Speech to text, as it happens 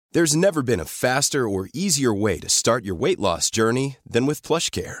There's never been a faster or easier way to start your weight loss journey than with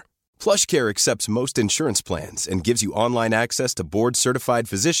PlushCare. PlushCare accepts most insurance plans and gives you online access to board-certified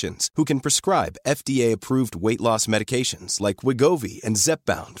physicians who can prescribe FDA-approved weight loss medications like Wegovy and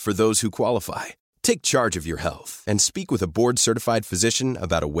Zepbound for those who qualify. Take charge of your health and speak with a board-certified physician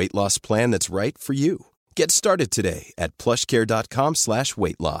about a weight loss plan that's right for you. Get started today at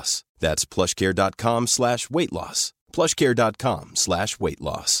plushcare.com/weight-loss. That's plushcare.com/weight-loss.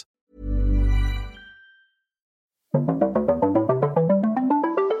 plushcare.com/weight-loss.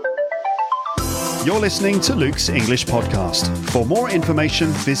 You're listening to Luke's English Podcast. For more information,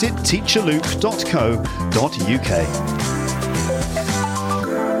 visit teacherluke.co.uk.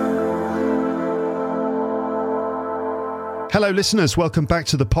 Hello, listeners. Welcome back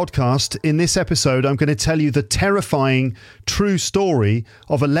to the podcast. In this episode, I'm going to tell you the terrifying true story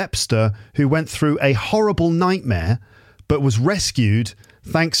of a lepster who went through a horrible nightmare but was rescued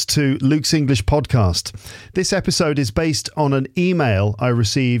thanks to Luke's English Podcast. This episode is based on an email I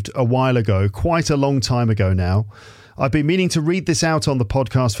received a while ago, quite a long time ago now. I've been meaning to read this out on the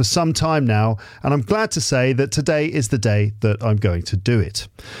podcast for some time now, and I'm glad to say that today is the day that I'm going to do it.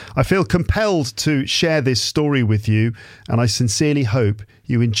 I feel compelled to share this story with you, and I sincerely hope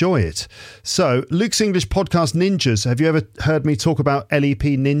you enjoy it. So, Luke's English Podcast Ninjas. Have you ever heard me talk about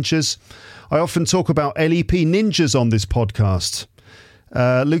LEP Ninjas? I often talk about LEP Ninjas on this podcast.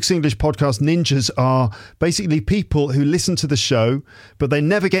 Luke's English Podcast Ninjas are basically people who listen to the show, but they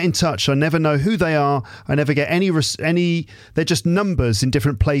never get in touch. I never know who they are. I never get any. They're just numbers in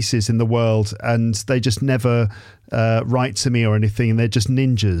different places in the world, and they just never write to me or anything. And they're just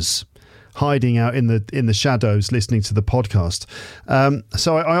ninjas hiding out in the shadows listening to the podcast.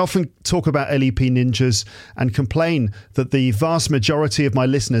 So I often talk about LEP Ninjas and complain that the vast majority of my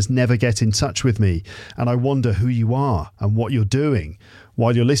listeners never get in touch with me. And I wonder who you are and what you're doing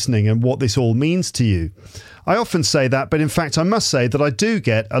while you're listening and what this all means to you. I often say that, but in fact, I must say that I do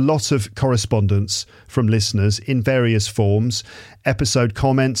get a lot of correspondence from listeners in various forms: episode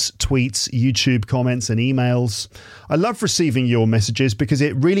comments, tweets, YouTube comments and emails. I love receiving your messages because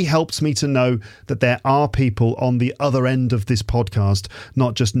it really helps me to know that there are people on the other end of this podcast,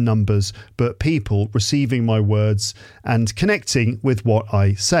 not just numbers, but people receiving my words and connecting with what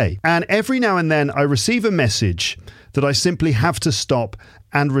I say. And every now and then I receive a message that I simply have to stop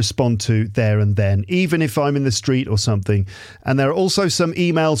and respond to there and then, even if I'm in the street or something. And there are also some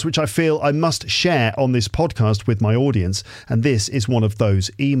emails which I feel I must share on this podcast with my audience, and this is one of those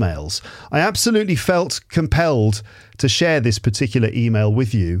emails. I absolutely felt compelled to share this particular email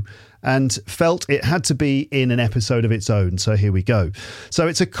with you and felt it had to be in an episode of its own. So here we go. So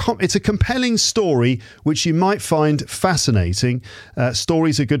it's a compelling story which you might find fascinating.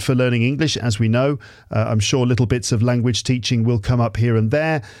 Stories are good for learning English, as we know. I'm sure little bits of language teaching will come up here and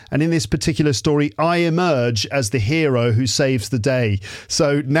there. And in this particular story, I emerge as the hero who saves the day.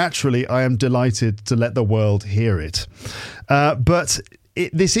 So naturally, I am delighted to let the world hear it. But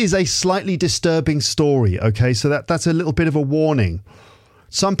this is a slightly disturbing story, okay? So that's a little bit of a warning.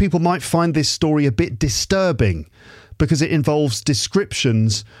 Some people might find this story a bit disturbing because it involves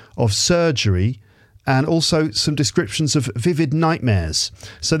descriptions of surgery and also some descriptions of vivid nightmares.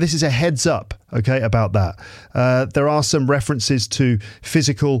 So this is a heads up, okay, about that. There are some references to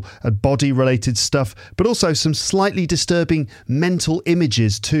physical and body-related stuff, but also some slightly disturbing mental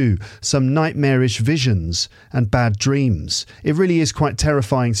images too, some nightmarish visions and bad dreams. It really is quite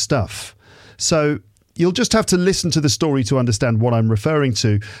terrifying stuff. So you'll just have to listen to the story to understand what I'm referring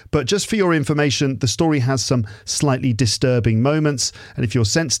to. But just for your information, the story has some slightly disturbing moments. And if you're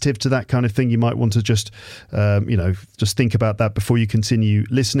sensitive to that kind of thing, you might want to just think about that before you continue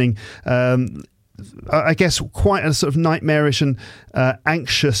listening. I guess quite a sort of nightmarish and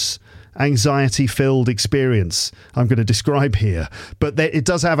anxious, anxiety-filled experience I'm going to describe here. But it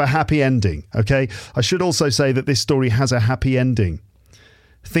does have a happy ending, okay? I should also say that this story has a happy ending.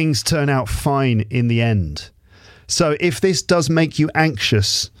 Things turn out fine in the end. So if this does make you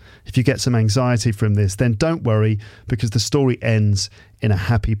anxious, if you get some anxiety from this, then don't worry, because the story ends in a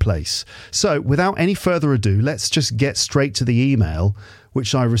happy place. So without any further ado, let's just get straight to the email,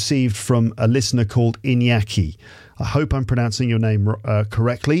 which I received from a listener called Iñaki. I hope I'm pronouncing your name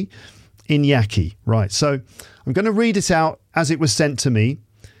correctly. Iñaki. Right. So I'm going to read it out as it was sent to me.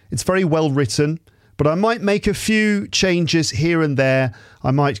 It's very well written. But I might make a few changes here and there.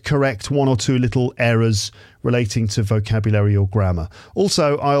 I might correct one or two little errors relating to vocabulary or grammar.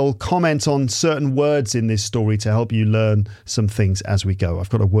 Also, I'll comment on certain words in this story to help you learn some things as we go. I've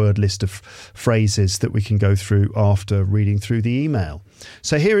got a word list of phrases that we can go through after reading through the email.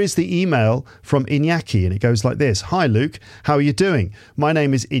 So here is the email from Iñaki, and it goes like this. Hi, Luke. How are you doing? My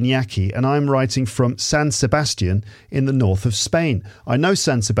name is Iñaki, and I'm writing from San Sebastian in the north of Spain. I know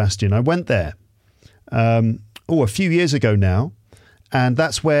San Sebastian. I went there a few years ago now. And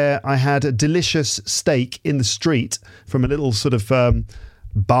that's where I had a delicious steak in the street from a little sort of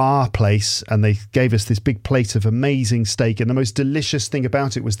bar place. And they gave us this big plate of amazing steak. And the most delicious thing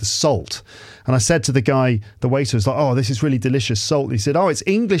about it was the salt. And I said to the guy, the waiter, was like, oh, this is really delicious salt. And he said, oh, it's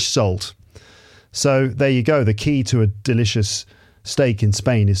English salt. So there you go. The key to a delicious steak in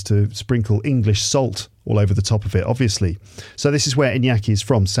Spain is to sprinkle English salt all over the top of it, obviously. So this is where Iñaki is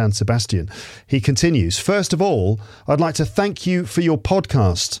from, San Sebastian. He continues, first of all, I'd like to thank you for your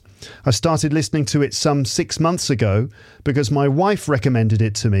podcast. I started listening to it some 6 months ago because my wife recommended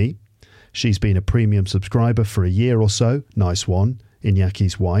it to me. She's been a premium subscriber for a year or so. Nice one,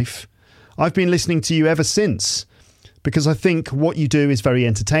 Iñaki's wife. I've been listening to you ever since because I think what you do is very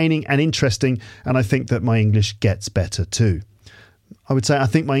entertaining and interesting, and I think that my English gets better too. I would say I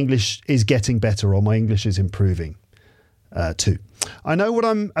think my English is getting better, or my English is improving too. I know what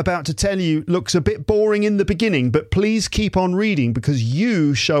I'm about to tell you looks a bit boring in the beginning, but please keep on reading because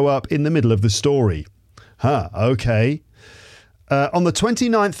you show up in the middle of the story. Okay. On the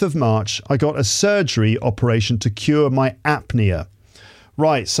 29th of March, I got a surgery operation to cure my apnea.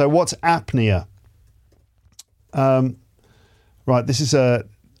 Right, so what's apnea? Right, this is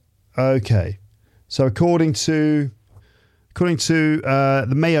okay. So according to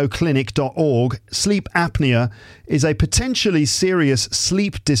the mayoclinic.org, sleep apnea is a potentially serious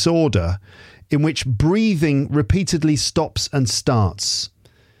sleep disorder in which breathing repeatedly stops and starts.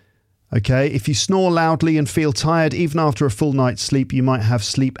 Okay, if you snore loudly and feel tired even after a full night's sleep, you might have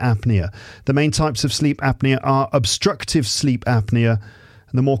sleep apnea. The main types of sleep apnea are obstructive sleep apnea,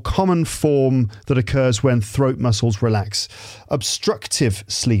 and the more common form that occurs when throat muscles relax. Obstructive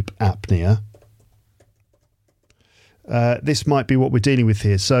sleep apnea. This might be what we're dealing with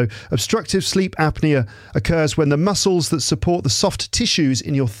here. So obstructive sleep apnea occurs when the muscles that support the soft tissues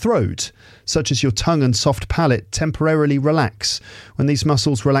in your throat, such as your tongue and soft palate, temporarily relax. When these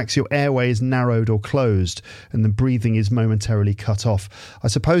muscles relax, your airway is narrowed or closed and the breathing is momentarily cut off. I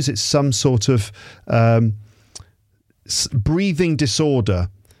suppose it's some sort of breathing disorder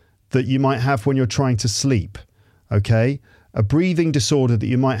that you might have when you're trying to sleep. Okay? A breathing disorder that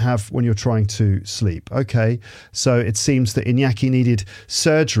you might have when you're trying to sleep. Okay, so it seems that Iñaki needed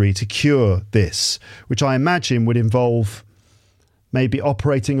surgery to cure this, which I imagine would involve maybe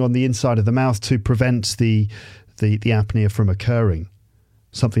operating on the inside of the mouth to prevent the apnea from occurring.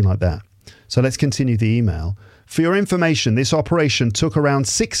 Something like that. So let's continue the email. For your information, this operation took around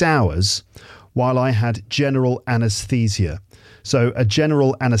 6 hours while I had general anesthesia. So a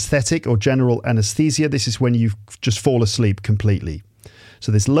general anesthetic or general anesthesia, this is when you just fall asleep completely.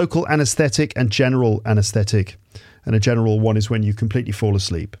 So there's local anesthetic and general anesthetic, and a general one is when you completely fall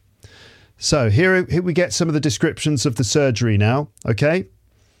asleep. So here we get some of the descriptions of the surgery now, okay?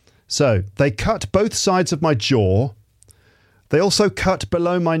 So they cut both sides of my jaw. They also cut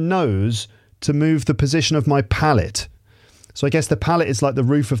below my nose to move the position of my palate. So I guess the palate is like the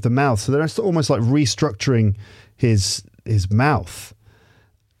roof of the mouth. So they're almost like restructuring his mouth.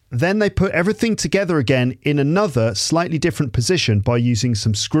 Then they put everything together again in another slightly different position by using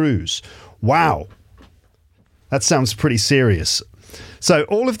some screws. Wow. That sounds pretty serious. So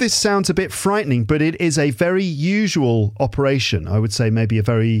all of this sounds a bit frightening, but it is a very usual operation. I would say maybe a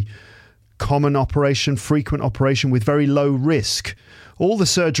very common operation, frequent operation with very low risk. All the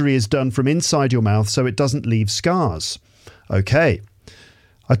surgery is done from inside your mouth so it doesn't leave scars. Okay.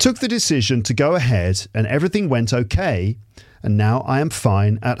 I took the decision to go ahead and everything went okay, and now I am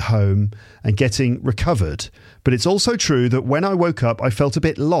fine at home and getting recovered. But it's also true that when I woke up, I felt a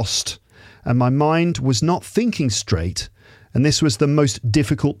bit lost and my mind was not thinking straight, and this was the most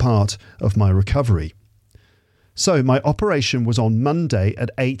difficult part of my recovery. So my operation was on Monday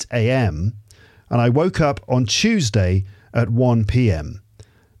at 8 a.m. and I woke up on Tuesday at 1 p.m.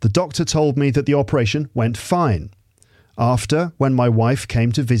 The doctor told me that the operation went fine. After, when my wife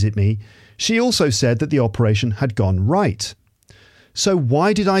came to visit me, she also said that the operation had gone right. So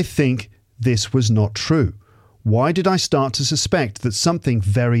why did I think this was not true? Why did I start to suspect that something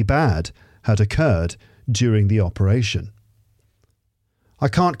very bad had occurred during the operation? I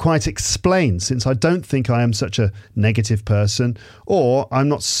can't quite explain, since I don't think I am such a negative person, or I'm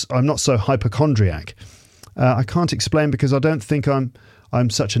not so hypochondriac. I can't explain because I don't think I'm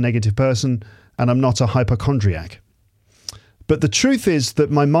such a negative person, and I'm not a hypochondriac. But the truth is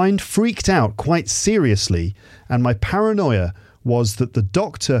that my mind freaked out quite seriously, and my paranoia was that the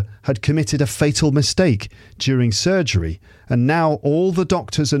doctor had committed a fatal mistake during surgery, and now all the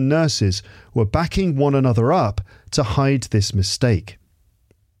doctors and nurses were backing one another up to hide this mistake.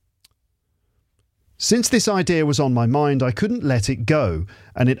 Since this idea was on my mind, I couldn't let it go,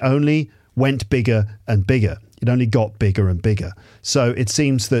 and it only went bigger and bigger. It only got bigger and bigger. So it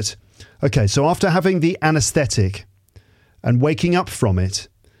seems that, so after having the anaesthetic and waking up from it,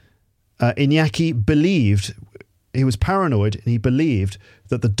 Iñaki believed, he was paranoid, and he believed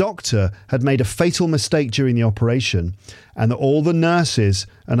that the doctor had made a fatal mistake during the operation, and that all the nurses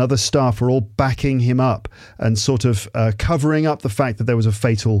and other staff were all backing him up and sort of covering up the fact that there was a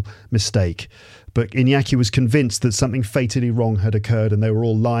fatal mistake. But Iñaki was convinced that something fatally wrong had occurred, and they were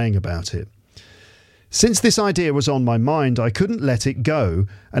all lying about it. Since this idea was on my mind, I couldn't let it go,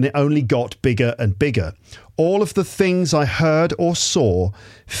 and it only got bigger and bigger. All of the things I heard or saw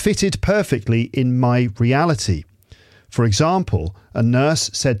fitted perfectly in my reality. For example, a nurse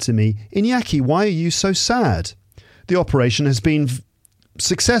said to me, "Iñaki, why are you so sad? The operation has been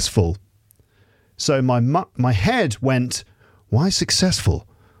successful." So my head went, why successful?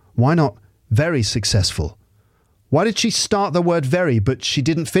 Why not very successful? Why did she start the word very, but she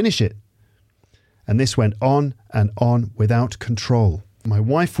didn't finish it? And this went on and on without control. My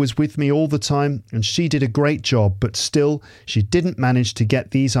wife was with me all the time, and she did a great job, but still she didn't manage to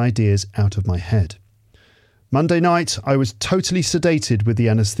get these ideas out of my head. Monday night, I was totally sedated with the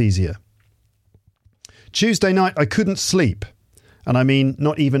anaesthesia. Tuesday night, I couldn't sleep, and I mean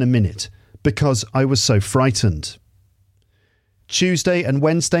not even a minute, because I was so frightened. Tuesday and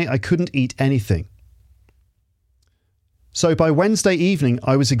Wednesday, I couldn't eat anything. So by Wednesday evening,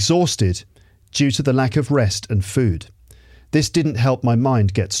 I was exhausted due to the lack of rest and food. This didn't help my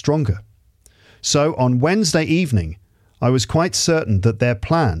mind get stronger. So on Wednesday evening, I was quite certain that their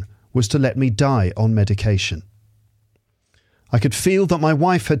plan was to let me die on medication. I could feel that my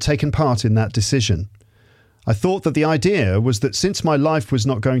wife had taken part in that decision. I thought that the idea was that since my life was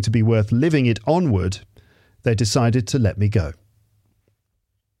not going to be worth living it onward, they decided to let me go.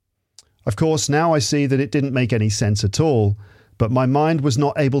 Of course, now I see that it didn't make any sense at all, but my mind was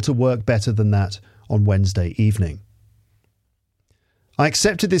not able to work better than that on Wednesday evening. I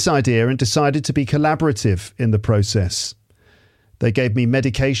accepted this idea and decided to be collaborative in the process. They gave me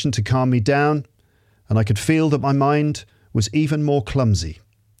medication to calm me down, and I could feel that my mind was even more clumsy.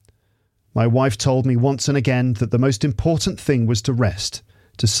 My wife told me once and again that the most important thing was to rest,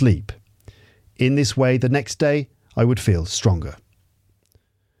 to sleep. In this way, the next day, I would feel stronger.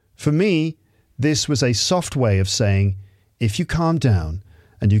 For me, this was a soft way of saying, if you calm down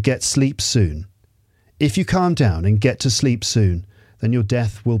and you get sleep soon, if you calm down and get to sleep soon, then your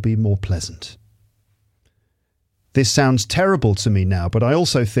death will be more pleasant. This sounds terrible to me now, but I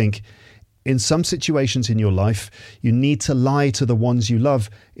also think in some situations in your life, you need to lie to the ones you love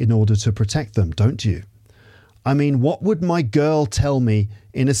in order to protect them, don't you? I mean, what would my girl tell me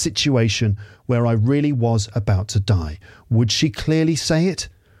in a situation where I really was about to die? Would she clearly say it?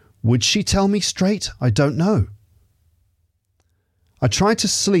 Would she tell me straight? I don't know. I tried to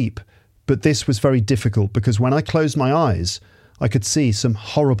sleep, but this was very difficult because when I closed my eyes, I could see some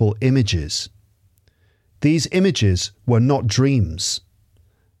horrible images. These images were not dreams.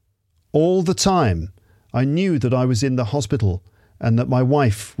 All the time, I knew that I was in the hospital and that my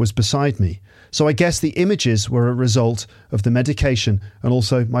wife was beside me. So I guess the images were a result of the medication and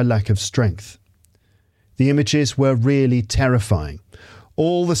also my lack of strength. The images were really terrifying.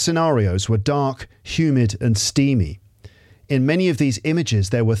 All the scenarios were dark, humid and steamy. In many of these images,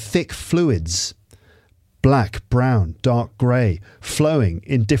 there were thick fluids, black, brown, dark grey, flowing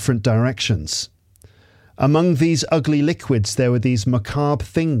in different directions. Among these ugly liquids, there were these macabre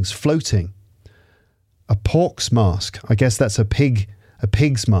things floating. A pork's mask. I guess that's a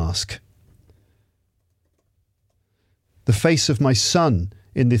pig's mask. The face of my son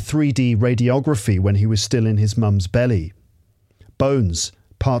in the 3D radiography when he was still in his mum's belly. Bones,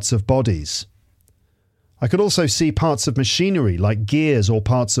 parts of bodies. I could also see parts of machinery like gears or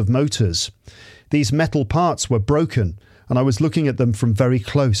parts of motors. These metal parts were broken, and I was looking at them from very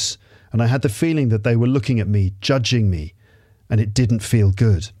close, and I had the feeling that they were looking at me, judging me, and it didn't feel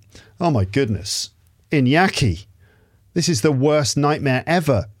good. Oh my goodness. Iñaki, this is the worst nightmare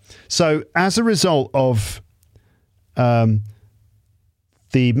ever. So as a result of the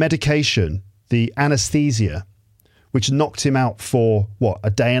medication, the anesthesia, which knocked him out for, a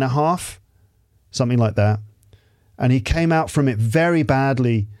day and a half? Something like that. And he came out from it very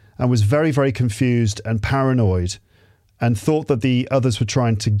badly and was very, very confused and paranoid and thought that the others were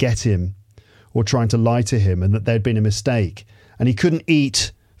trying to get him or trying to lie to him and that there'd been a mistake. And he couldn't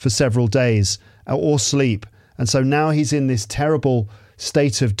eat for several days or sleep. And so now he's in this terrible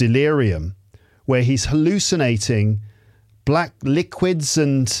state of delirium where he's hallucinating black liquids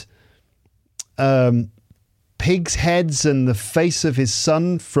and pigs' heads and the face of his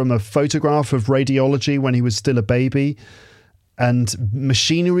son from a photograph of radiology when he was still a baby, and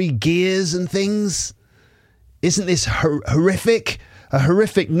machinery, gears and things. Isn't this horrific? A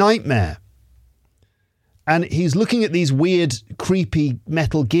horrific nightmare. And he's looking at these weird, creepy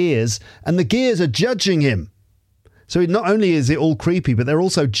metal gears, and the gears are judging him. So not only is it all creepy, but they're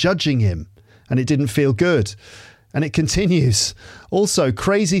also judging him, and it didn't feel good. And it continues. Also,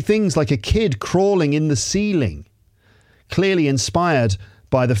 crazy things like a kid crawling in the ceiling, clearly inspired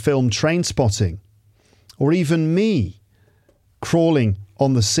by the film Trainspotting, or even me crawling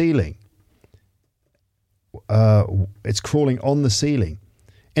on the ceiling. It's crawling on the ceiling.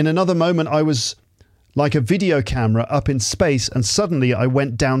 In another moment, I was like a video camera up in space, and suddenly I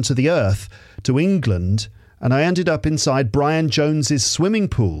went down to the earth, to England, and I ended up inside Brian Jones's swimming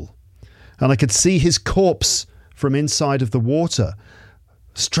pool, and I could see his corpse from inside of the water.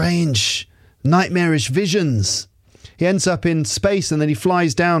 Strange, nightmarish visions. He ends up in space and then he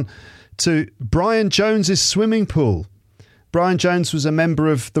flies down to Brian Jones's swimming pool. Brian Jones was a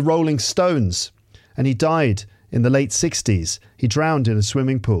member of the Rolling Stones and he died in the late 60s. He drowned in a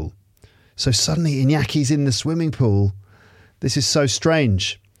swimming pool. So suddenly Inyaki's in the swimming pool. This is so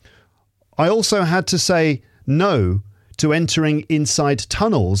strange. I also had to say no to entering inside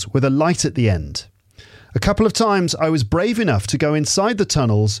tunnels with a light at the end. A couple of times I was brave enough to go inside the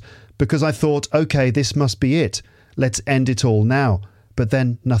tunnels because I thought, okay, this must be it. Let's end it all now. But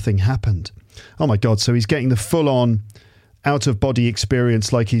then nothing happened. Oh my God. So he's getting the full on out of body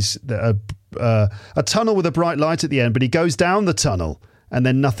experience, like he's a tunnel with a bright light at the end, but he goes down the tunnel and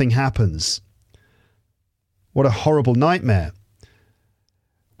then nothing happens. What a horrible nightmare.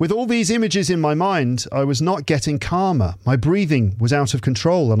 With all these images in my mind, I was not getting calmer. My breathing was out of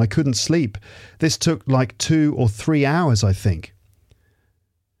control and I couldn't sleep. This took like 2 or 3 hours, I think.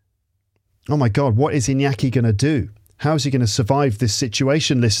 Oh my God, what is Inyaki going to do? How is he going to survive this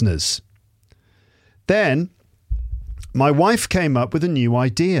situation, listeners? Then my wife came up with a new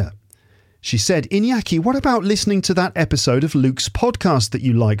idea. She said, Inyaki, what about listening to that episode of Luke's podcast that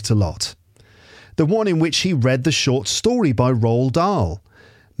you liked a lot? The one in which he read the short story by Roald Dahl.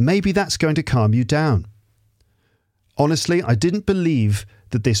 Maybe that's going to calm you down. Honestly, I didn't believe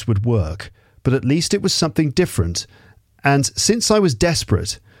that this would work, but at least it was something different. And since I was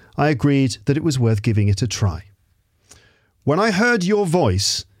desperate, I agreed that it was worth giving it a try. When I heard your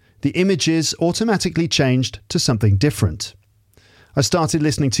voice, the images automatically changed to something different. I started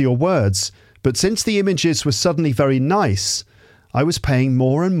listening to your words, but since the images were suddenly very nice, I was paying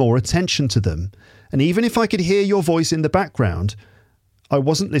more and more attention to them. And even if I could hear your voice in the background, I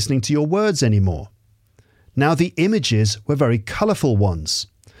wasn't listening to your words anymore. Now the images were very colourful ones.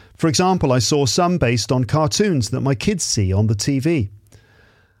 For example, I saw some based on cartoons that my kids see on the TV.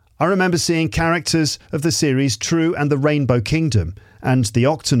 I remember seeing characters of the series True and the Rainbow Kingdom and the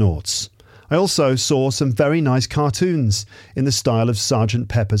Octonauts. I also saw some very nice cartoons in the style of Sgt.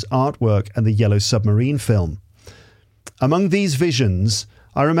 Pepper's artwork and the Yellow Submarine film. Among these visions,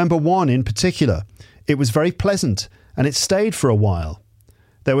 I remember one in particular. It was very pleasant and it stayed for a while.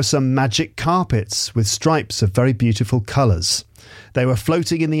 There were some magic carpets with stripes of very beautiful colours. They were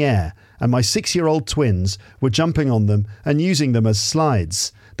floating in the air and my 6-year-old twins were jumping on them and using them as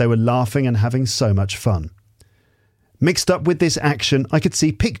slides. They were laughing and having so much fun. Mixed up with this action, I could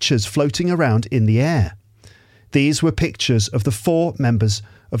see pictures floating around in the air. These were pictures of the 4 members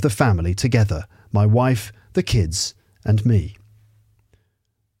of the family together, my wife, the kids, and me.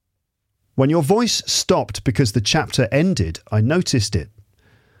 When your voice stopped because the chapter ended, I noticed it.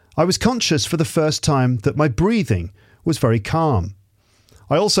 I was conscious for the first time that my breathing was very calm.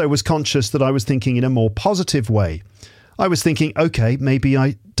 I also was conscious that I was thinking in a more positive way. I was thinking, okay, maybe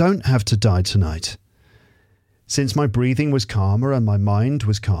I don't have to die tonight. Since my breathing was calmer and my mind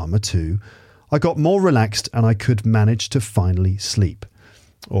was calmer too, I got more relaxed and I could manage to finally sleep.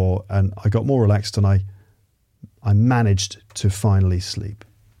 And I got more relaxed and I managed to finally sleep.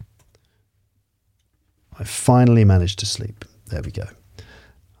 I finally managed to sleep. There we go.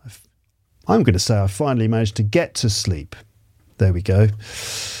 I'm going to say I finally managed to get to sleep. There we go.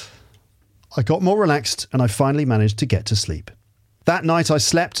 I got more relaxed and I finally managed to get to sleep. That night I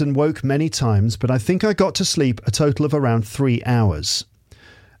slept and woke many times, but I think I got to sleep a total of around 3 hours.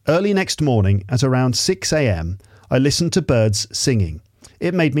 Early next morning, at around 6 a.m, I listened to birds singing.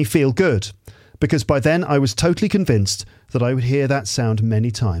 It made me feel good, because by then I was totally convinced that I would hear that sound many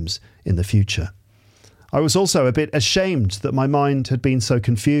times in the future. I was also a bit ashamed that my mind had been so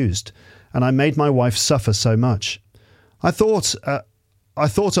confused, and I made my wife suffer so much. I thought a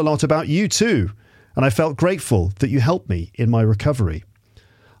lot about you too, and I felt grateful that you helped me in my recovery.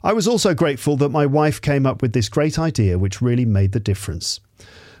 I was also grateful that my wife came up with this great idea which really made the difference.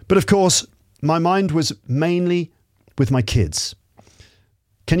 But of course, my mind was mainly with my kids.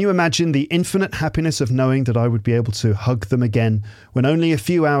 Can you imagine the infinite happiness of knowing that I would be able to hug them again when only a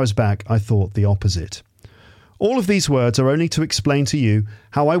few hours back I thought the opposite? All of these words are only to explain to you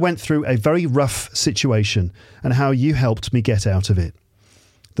how I went through a very rough situation and how you helped me get out of it.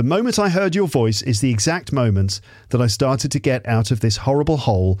 The moment I heard your voice is the exact moment that I started to get out of this horrible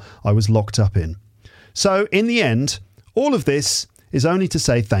hole I was locked up in. So, in the end, all of this is only to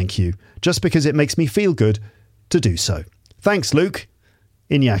say thank you, just because it makes me feel good to do so. Thanks, Luke.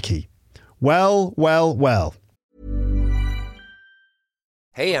 Iñaki. Well.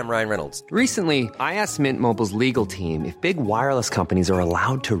 Hey, I'm Ryan Reynolds. Recently, I asked Mint Mobile's legal team if big wireless companies are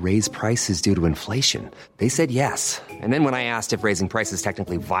allowed to raise prices due to inflation. They said yes. And then when I asked if raising prices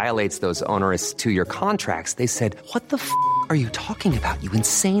technically violates those onerous 2-year contracts, they said, "What the f*** are you talking about, you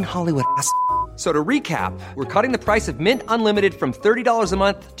insane Hollywood ass f- So to recap, we're cutting the price of Mint Unlimited from $30 a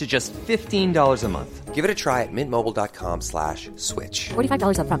month to just $15 a month. Give it a try at mintmobile.com/switch.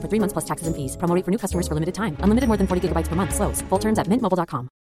 $45 up front for 3 months plus taxes and fees. Promo rate for new customers for limited time. Unlimited more than 40 gigabytes per month. Slows full terms at mintmobile.com.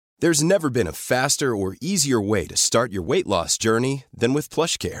 There's never been a faster or easier way to start your weight loss journey than with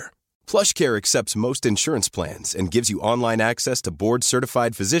PlushCare. PlushCare accepts most insurance plans and gives you online access to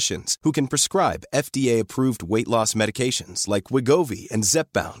board-certified physicians who can prescribe FDA-approved weight loss medications like Wegovy and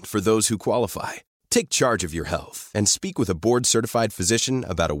Zepbound for those who qualify. Take charge of your health and speak with a board-certified physician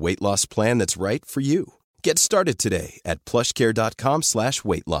about a weight loss plan that's right for you. Get started today at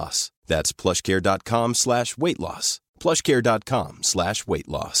plushcare.com/weight loss. That's plushcare.com/weight loss. plushcare.com/weight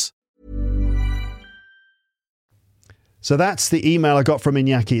loss. So that's the email I got from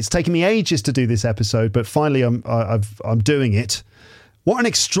Iñaki. It's taken me ages to do this episode, but finally I'm doing it. What an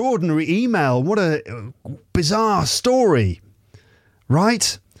extraordinary email. What a bizarre story.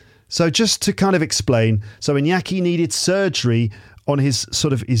 Right? So just to kind of explain, so Iñaki needed surgery on his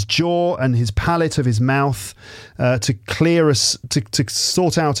jaw and his palate of his mouth to clear us, to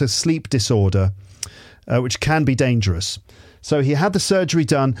sort out a sleep disorder, which can be dangerous. So he had the surgery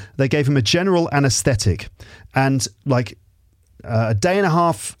done. They gave him a general anaesthetic. And a day and a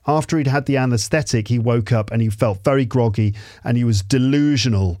half after he'd had the anaesthetic, he woke up and he felt very groggy and he was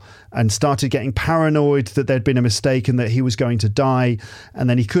delusional and started getting paranoid that there'd been a mistake and that he was going to die. And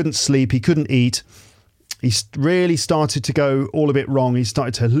then he couldn't sleep. He couldn't eat. He really started to go all a bit wrong. He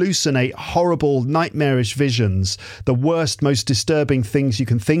started to hallucinate horrible, nightmarish visions, the worst, most disturbing things you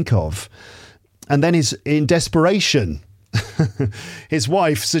can think of. And then in desperation, his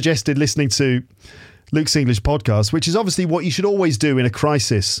wife suggested listening to Luke's English podcast, which is obviously what you should always do in a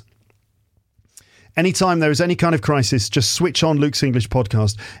crisis. Anytime there is any kind of crisis, just switch on Luke's English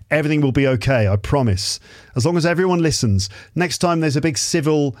podcast. Everything will be okay, I promise. As long as everyone listens. Next time there's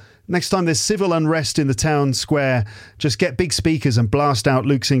civil unrest in the town square, just get big speakers and blast out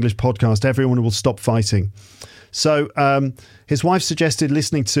Luke's English podcast. Everyone will stop fighting. So his wife suggested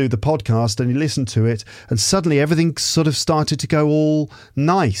listening to the podcast, and he listened to it, and suddenly everything sort of started to go all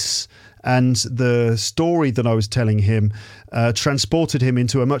nice. And the story that I was telling him transported him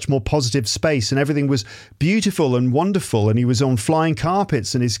into a much more positive space, and everything was beautiful and wonderful. And he was on flying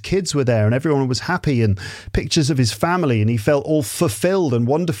carpets and his kids were there and everyone was happy, and pictures of his family, and he felt all fulfilled and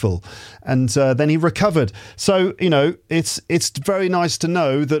wonderful. And then he recovered. So, it's very nice to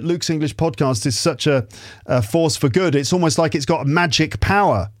know that Luke's English podcast is such a force for good. It's almost like it's got magic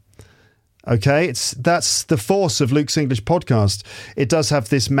power. Okay, that's the force of Luke's English podcast. It does have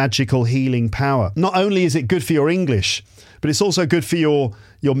this magical healing power. Not only is it good for your English, but it's also good for your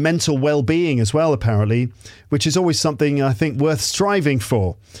mental well-being as well, apparently, which is always something I think worth striving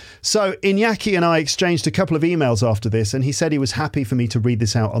for. So Iñaki and I exchanged a couple of emails after this, and he said he was happy for me to read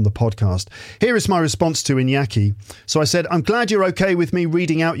this out on the podcast. Here is my response to Iñaki. So I said, I'm glad you're okay with me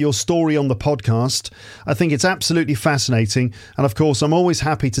reading out your story on the podcast. I think it's absolutely fascinating. And of course, I'm always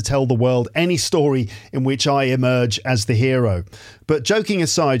happy to tell the world any story in which I emerge as the hero. But joking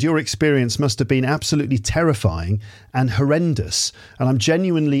aside, your experience must have been absolutely terrifying and horrific. horrendous. And I'm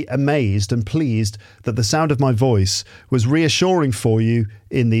genuinely amazed and pleased that the sound of my voice was reassuring for you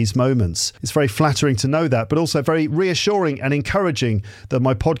in these moments. It's very flattering to know that, but also very reassuring and encouraging that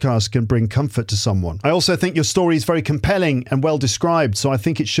my podcast can bring comfort to someone. I also think your story is very compelling and well described, so I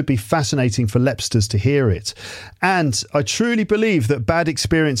think it should be fascinating for Lepsters to hear it. And I truly believe that bad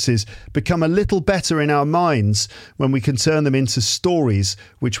experiences become a little better in our minds when we can turn them into stories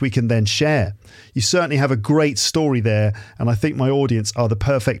which we can then share. You certainly have a great story there, and I think my audience are the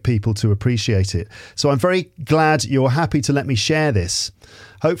perfect people to appreciate it. So I'm very glad you're happy to let me share this.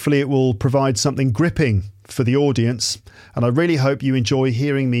 Hopefully it will provide something gripping for the audience, and I really hope you enjoy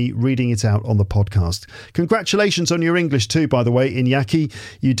hearing me reading it out on the podcast. Congratulations on your English too, by the way, Iñaki.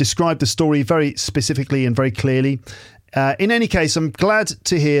 You described the story very specifically and very clearly. In any case, I'm glad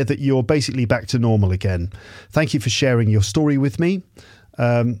to hear that you're basically back to normal again. Thank you for sharing your story with me.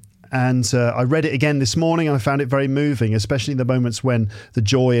 And I read it again this morning and I found it very moving, especially in the moments when the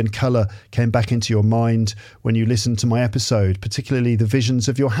joy and colour came back into your mind when you listened to my episode, particularly the visions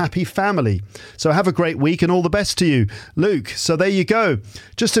of your happy family. So have a great week and all the best to you, Luke. So there you go.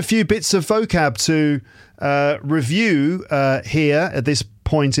 Just a few bits of vocab to review here at this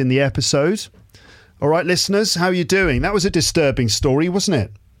point in the episode. All right, listeners, how are you doing? That was a disturbing story, wasn't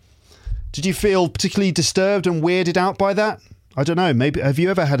it? Did you feel particularly disturbed and weirded out by that? I don't know, maybe have you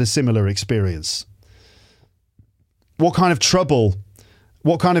ever had a similar experience? What kind of trouble,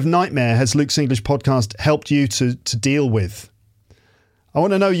 what kind of nightmare has Luke's English podcast helped you to deal with? I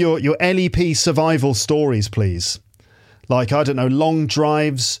want to know your LEP survival stories, please. Like, I don't know, long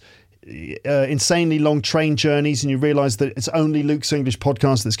drives, insanely long train journeys, and you realise that it's only Luke's English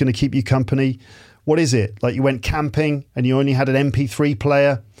podcast that's going to keep you company. What is it? Like you went camping and you only had an MP3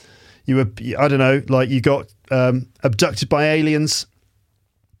 player. You were, I don't know, like you got abducted by aliens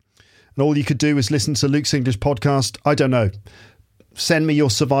and all you could do was listen to Luke's English podcast. I don't know. Send me your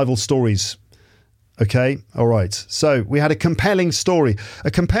survival stories. Okay. All right. So we had a compelling story.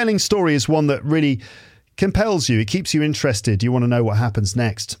 A compelling story is one that really compels you. It keeps you interested. You want to know what happens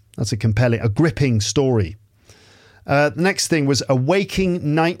next. That's a gripping story. The next thing was a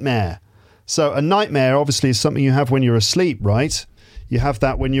waking nightmare. So a nightmare obviously is something you have when you're asleep, right? You have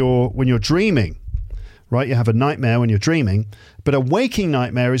that when you're dreaming, right? You have a nightmare when you're dreaming, but a waking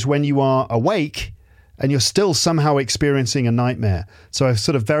nightmare is when you are awake and you're still somehow experiencing a nightmare. So a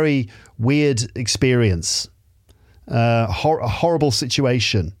sort of very weird experience, a horrible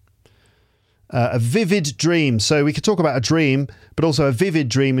situation, a vivid dream. So we could talk about a dream, but also a vivid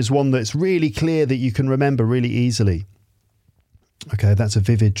dream is one that's really clear that you can remember really easily. Okay, that's a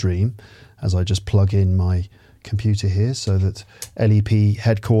vivid dream, as I just plug in my computer here so that LEP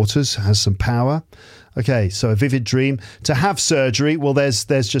headquarters has some power. Okay, so a vivid dream. To have surgery, well, there's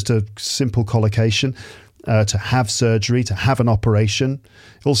just a simple collocation. To have surgery, to have an operation.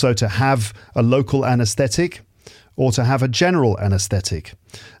 Also to have a local anaesthetic or to have a general anaesthetic.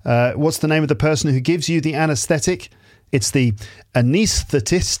 What's the name of the person who gives you the anaesthetic? It's the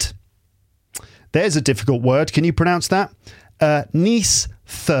anaesthetist. There's a difficult word. Can you pronounce that?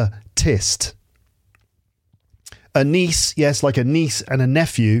 Anaesthetist. A niece, yes, like a niece and a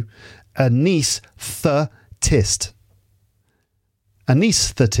nephew. Anaesthetist.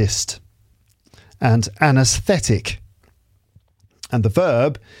 Anaesthetist. And anaesthetic. And the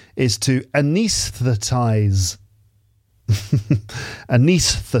verb is to anaesthetize.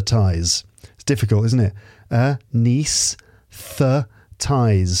 Anaesthetize. It's difficult, isn't it?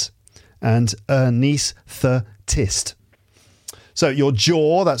 Anaesthetize. And anaesthetist. So your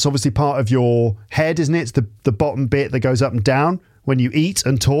jaw, that's obviously part of your head, isn't it? It's the bottom bit that goes up and down when you eat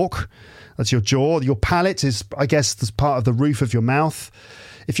and talk. That's your jaw. Your palate is, I guess, that's part of the roof of your mouth.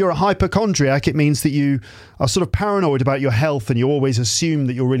 If you're a hypochondriac, it means that you are sort of paranoid about your health and you always assume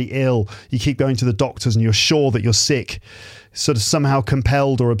that you're really ill. You keep going to the doctors and you're sure that you're sick, sort of somehow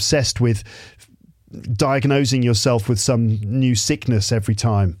compelled or obsessed with diagnosing yourself with some new sickness every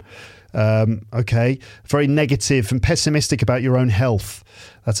time. Okay, very negative and pessimistic about your own health.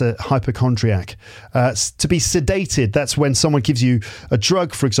 That's a hypochondriac. To be sedated, that's when someone gives you a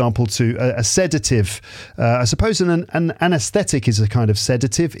drug, for example, to a sedative. I suppose an anaesthetic is a kind of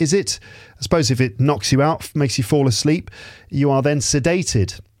sedative, is it? I suppose if it knocks you out, makes you fall asleep, you are then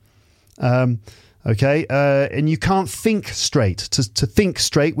sedated. Okay, and you can't think straight. To think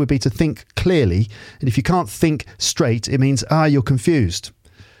straight would be to think clearly. And if you can't think straight, it means, you're confused.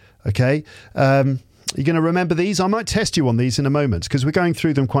 Okay, you're going to remember these? I might test you on these in a moment because we're going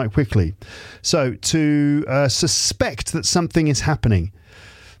through them quite quickly. So to suspect that something is happening.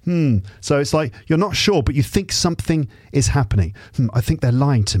 So it's like you're not sure, but you think something is happening. I think they're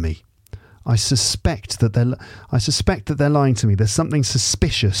lying to me. I suspect that they're lying to me. There's something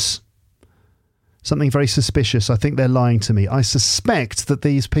suspicious. Something very suspicious. I think they're lying to me. I suspect that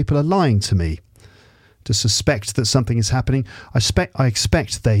these people are lying to me. To suspect that something is happening. I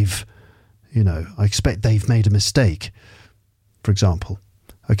expect they've made a mistake, for example.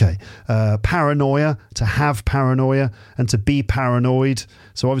 Okay. Paranoia, to have paranoia and to be paranoid.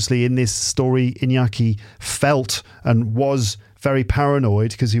 So obviously in this story, Iñaki felt and was very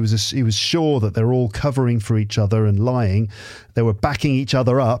paranoid because he was sure that they're all covering for each other and lying. They were backing each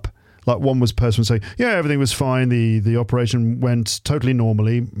other up. Like one person saying, yeah, everything was fine. The operation went totally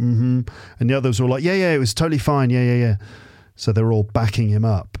normally. Mm-hmm. And the others were like, yeah, it was totally fine. Yeah. So they're all backing him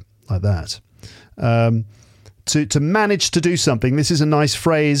up like that. To manage to do something. This is a nice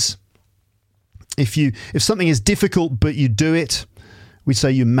phrase. If something is difficult, but you do it, we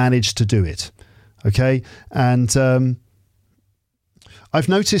say you manage to do it. Okay. And, I've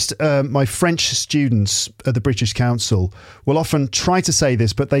noticed my French students at the British Council will often try to say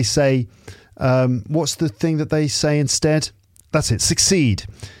this, but they say, what's the thing that they say instead? That's it, succeed.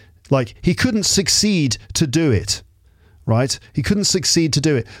 Like, he couldn't succeed to do it, right? He couldn't succeed to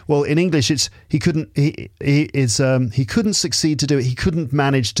do it. Well, in English, it's he couldn't succeed to do it. He couldn't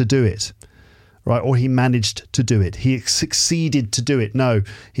manage to do it, right? Or he managed to do it. He succeeded to do it. No,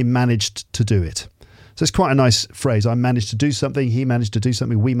 he managed to do it. So it's quite a nice phrase. I managed to do something. He managed to do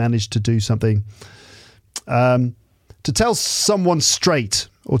something. We managed to do something. To tell someone straight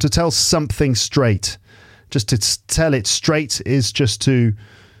or to tell something straight, just to tell it straight is just to,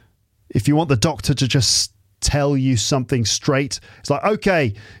 if you want the doctor to just tell you something straight, it's like,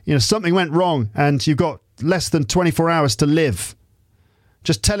 okay, something went wrong and you've got less than 24 hours to live.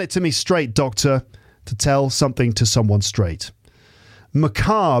 Just tell it to me straight, doctor, to tell something to someone straight.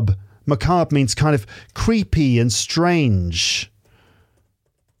 Macabre. Macabre means kind of creepy and strange.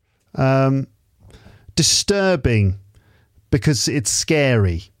 Disturbing, because it's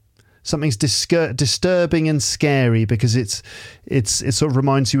scary. Something's disturbing and scary because it sort of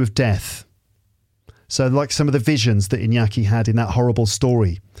reminds you of death. So like some of the visions that Iñaki had in that horrible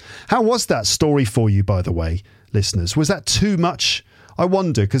story. How was that story for you, by the way, listeners? Was that too much? I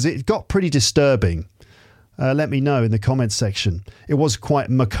wonder, because it got pretty disturbing. Let me know in the comments section. It was quite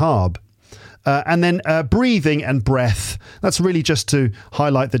macabre. And then breathing and breath. That's really just to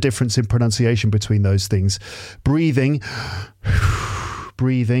highlight the difference in pronunciation between those things. Breathing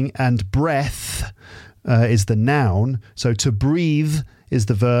and breath is the noun. So to breathe is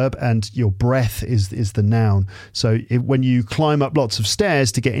the verb and your breath is the noun. So when you climb up lots of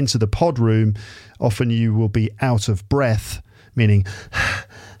stairs to get into the pod room, often you will be out of breath, meaning,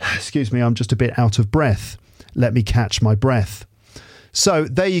 excuse me, I'm just a bit out of breath. Let me catch my breath. So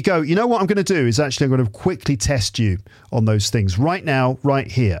there you go. You know what I'm going to do is actually I'm going to quickly test you on those things right now, right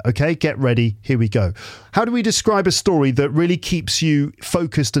here. Okay, get ready. Here we go. How do we describe a story that really keeps you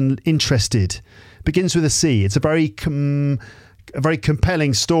focused and interested? Begins with a C. It's a very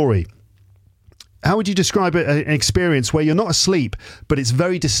compelling story. How would you describe an experience where you're not asleep, but it's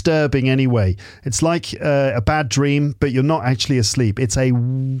very disturbing anyway? It's like a bad dream, but you're not actually asleep. It's a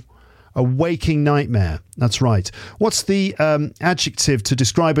waking nightmare. That's right. What's the adjective to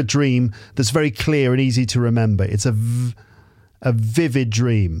describe a dream that's very clear and easy to remember? It's a vivid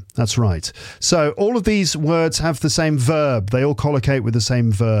dream. That's right. So all of these words have the same verb. They all collocate with the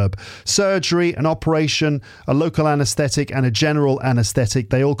same verb. Surgery, an operation, a local anaesthetic, and a general anaesthetic.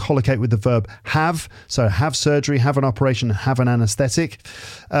 They all collocate with the verb have. So have surgery, have an operation, have an anaesthetic.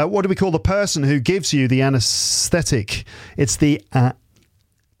 What do we call the person who gives you the anaesthetic? It's the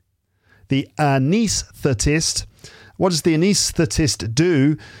anaesthetist. What does the anaesthetist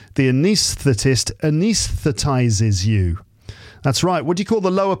do? The anaesthetist anaesthetizes you. That's right. What do you call the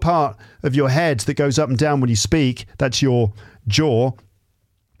lower part of your head that goes up and down when you speak? That's your jaw.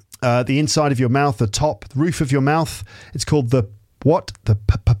 The inside of your mouth, the top, the roof of your mouth. It's called the what? The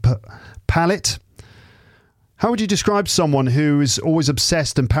palate. How would you describe someone who is always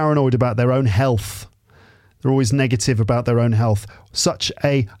obsessed and paranoid about their own health? They're always negative about their own health. Such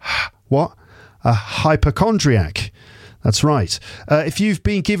a what? A hypochondriac. That's right. If you've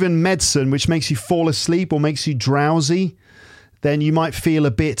been given medicine which makes you fall asleep or makes you drowsy, then you might feel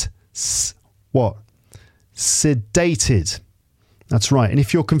a bit, sedated. That's right. And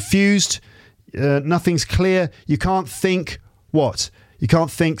if you're confused, nothing's clear, you can't think what? You can't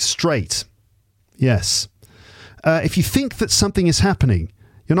think straight. Yes. If you think that something is happening,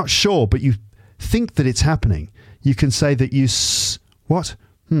 you're not sure, but you think that it's happening, you can say that you, what?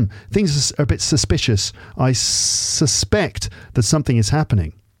 Things are a bit suspicious. I suspect that something is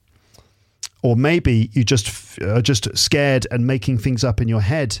happening. Or maybe you just are just scared and making things up in your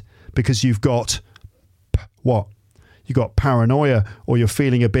head, because you've got what? You've got paranoia, or you're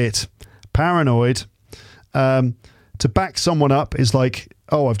feeling a bit paranoid. To back someone up is like,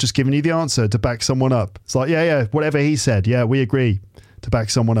 oh, I've just given you the answer. To back someone up, it's like, yeah, whatever he said, yeah, we agree. To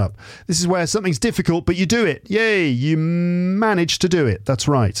back someone up. This is where something's difficult, but you do it. Yay, you manage to do it. That's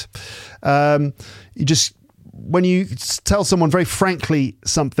right. When you tell someone very frankly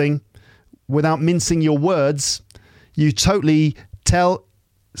something without mincing your words, you totally tell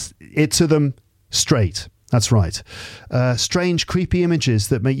it to them straight. That's right. Strange, creepy images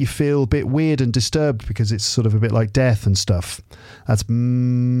that make you feel a bit weird and disturbed because it's sort of a bit like death and stuff. That's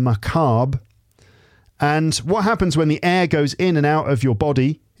macabre. And what happens when the air goes in and out of your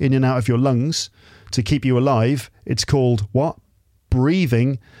body, in and out of your lungs to keep you alive? It's called what?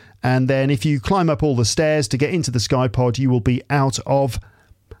 Breathing. And then if you climb up all the stairs to get into the Skypod, you will be out of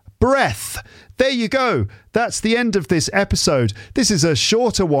breath. There you go. That's the end of this episode. This is a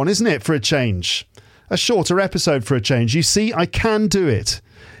shorter one, isn't it, for a change? A shorter episode for a change. You see, I can do it.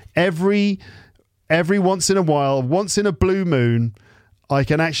 Every once in a while, once in a blue moon, I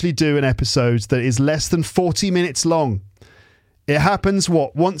can actually do an episode that is less than 40 minutes long. It happens,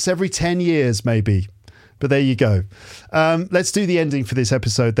 once every 10 years, maybe. But there you go. Let's do the ending for this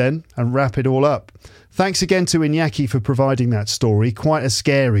episode then and wrap it all up. Thanks again to Iñaki for providing that story. Quite a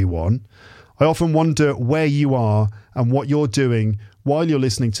scary one. I often wonder where you are and what you're doing while you're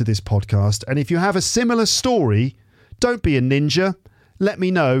listening to this podcast. And if you have a similar story, don't be a ninja. Let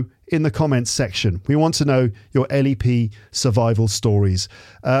me know in the comments section. We want to know your LEP survival stories.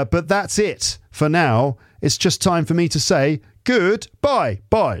 But that's it for now. It's just time for me to say goodbye.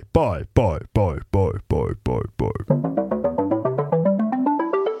 Bye.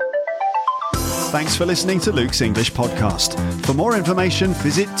 Thanks for listening to Luke's English Podcast. For more information,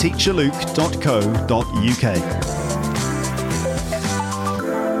 visit teacherluke.co.uk.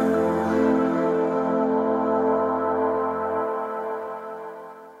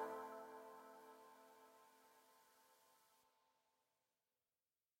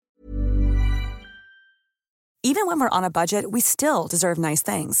 Even when we're on a budget, we still deserve nice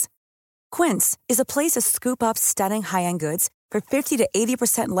things. Quince is a place to scoop up stunning high-end goods for 50 to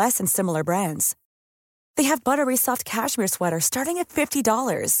 80% less than similar brands. They have buttery soft cashmere sweaters starting at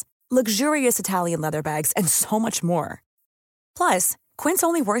 $50, luxurious Italian leather bags, and so much more. Plus, Quince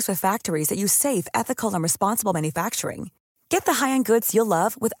only works with factories that use safe, ethical, and responsible manufacturing. Get the high-end goods you'll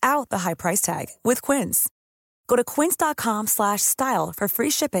love without the high price tag with Quince. Go to quince.com/style for free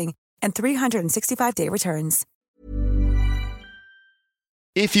shipping and 365-day returns.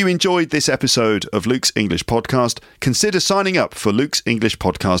 If you enjoyed this episode of Luke's English Podcast, consider signing up for Luke's English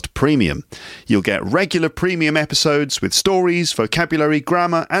Podcast Premium. You'll get regular premium episodes with stories, vocabulary,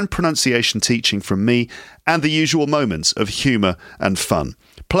 grammar and pronunciation teaching from me and the usual moments of humour and fun.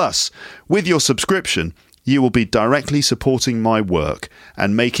 Plus, with your subscription, you will be directly supporting my work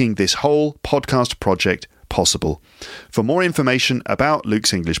and making this whole podcast project possible. For more information about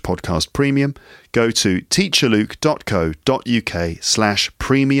Luke's English Podcast Premium, go to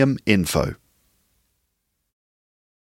teacherluke.co.uk/premium info.